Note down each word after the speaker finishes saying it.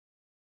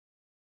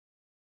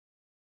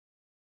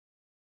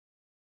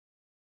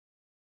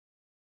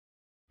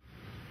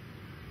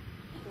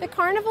The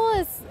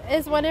carnival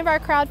is one of our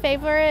crowd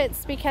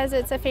favorites because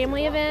it's a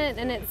family event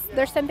and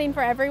there's something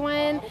for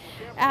everyone.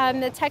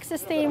 The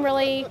Texas theme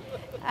really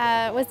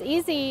was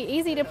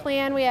easy to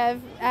plan. We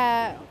have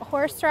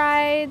horse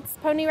rides,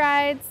 pony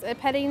rides, a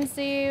petting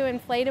zoo,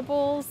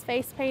 inflatables,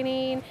 face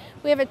painting.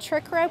 We have a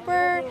trick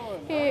roper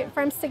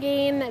from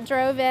Seguin that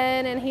drove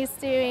in, and he's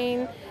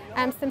doing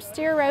some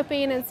steer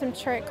roping and some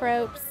trick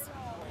ropes.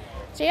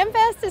 Jam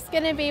Fest is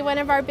going to be one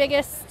of our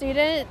biggest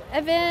student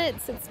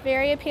events. It's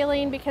very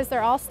appealing because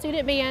they're all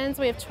student bands.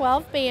 We have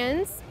 12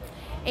 bands,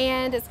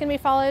 and it's going to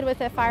be followed with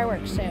a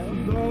fireworks show.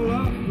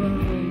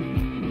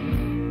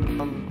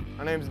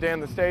 My name's Dan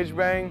the Stage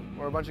Bang.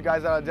 We're a bunch of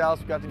guys out of Dallas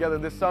who got together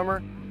this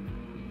summer,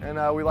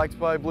 and we like to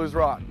play blues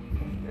rock.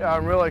 Yeah,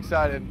 I'm really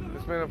excited.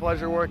 It's been a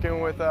pleasure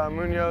working with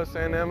Munoz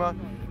and Emma.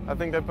 I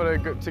think they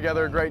put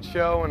together a great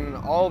show, and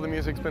all the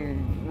music's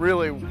been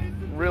really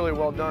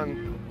well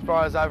done as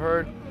far as I've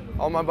heard.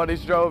 All my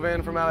buddies drove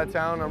in from out of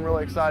town. I'm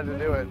really excited to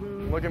do it.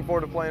 I'm looking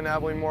forward to playing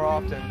Abilene more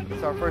often.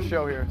 It's our first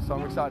show here, so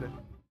I'm excited.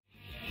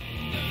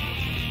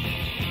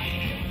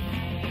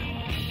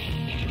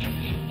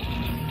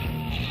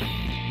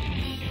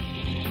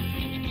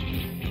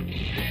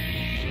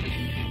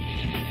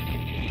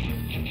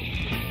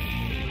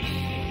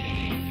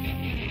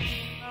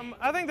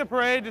 I think the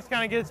parade just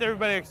kind of gets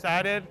everybody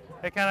excited.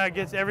 It kind of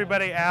gets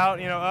everybody out,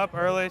 up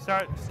early,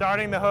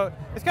 starting the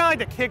it's kind of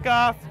like the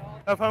kickoff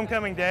of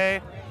homecoming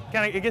day.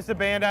 It gets the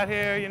band out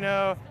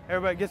here,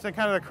 everybody gets the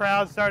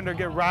crowd starting to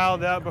get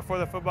riled up before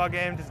the football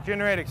game, just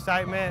generate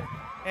excitement.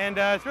 And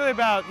it's really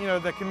about,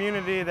 the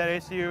community that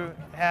ACU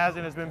has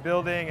and has been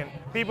building, and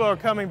people are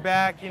coming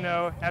back,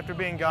 after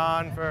being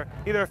gone for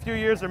either a few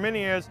years or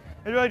many years.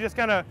 It's really just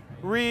kind of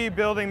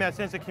rebuilding that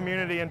sense of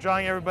community and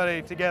drawing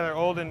everybody together,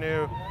 old and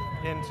new,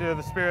 into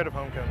the spirit of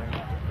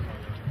homecoming.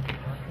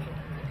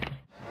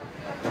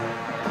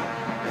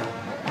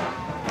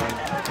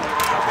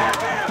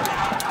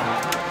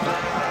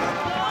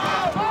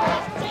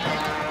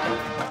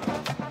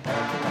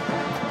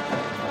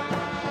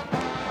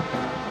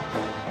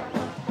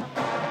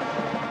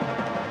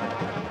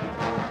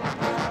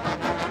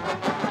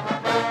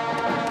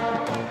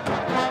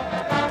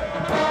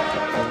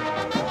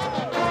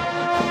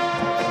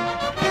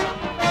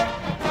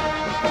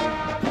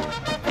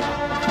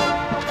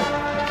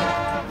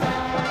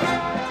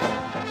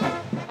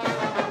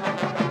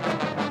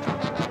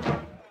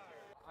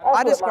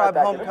 I describe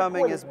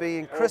homecoming as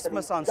being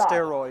Christmas on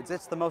steroids.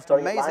 It's the most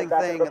amazing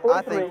thing,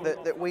 I think,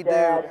 that we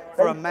do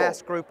for a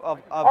mass group of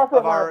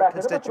our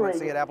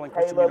constituency at Abilene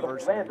Christian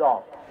University.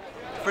 A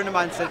friend of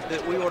mine said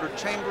that we ordered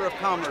Chamber of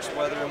Commerce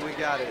weather and we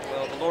got it.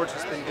 Well, the Lord's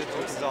just been good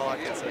to us is all I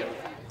can say.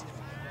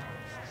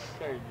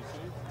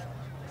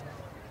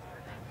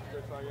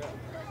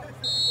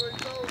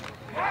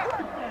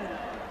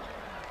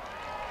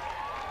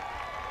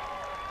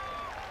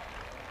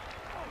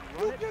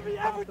 You give me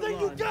everything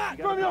you got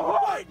from your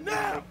heart right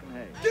now.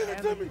 Give it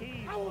to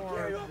me. I will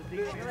carry off the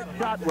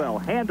Shotwell,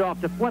 handoff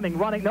to Fleming,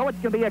 running. No, it's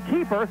going to be a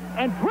keeper,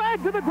 and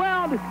dragged to the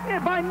ground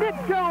by Nick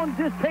Jones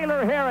is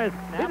Taylor Harris.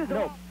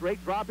 No,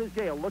 straight drop is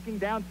Gale, looking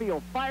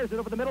downfield, fires it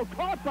over the middle,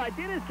 caught by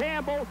Dennis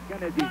Campbell.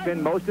 And as he's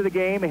been most of the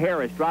game,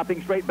 Harris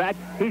dropping straight back.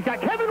 He's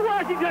got Kevin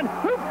Washington,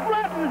 who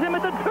flattens him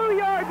at the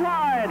 2-yard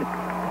line.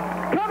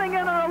 Coming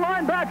in on a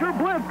linebacker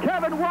blitz,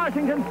 Kevin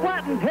Washington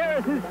flattens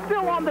Harris, who's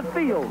still on the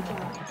field.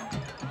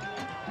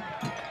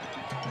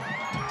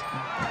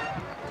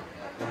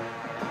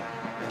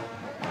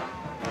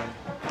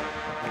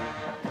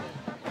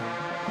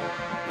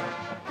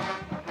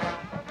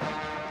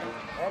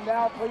 And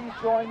now please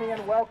join me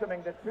in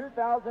welcoming the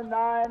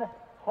 2009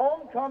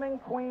 Homecoming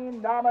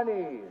Queen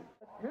nominees.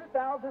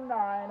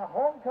 2009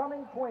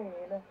 Homecoming Queen,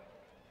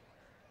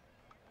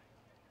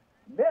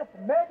 Miss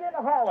Megan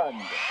Holland.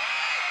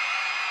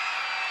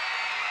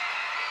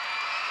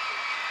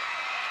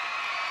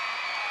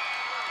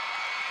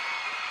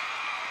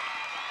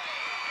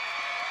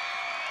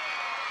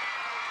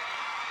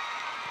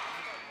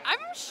 I'm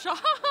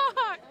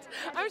shocked.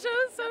 I'm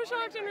so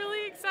shocked and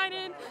really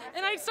excited.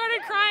 And I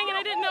started crying and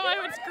I didn't know I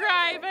would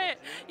cry, but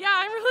yeah,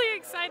 I'm really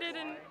excited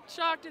and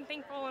shocked and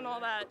thankful and all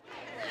that.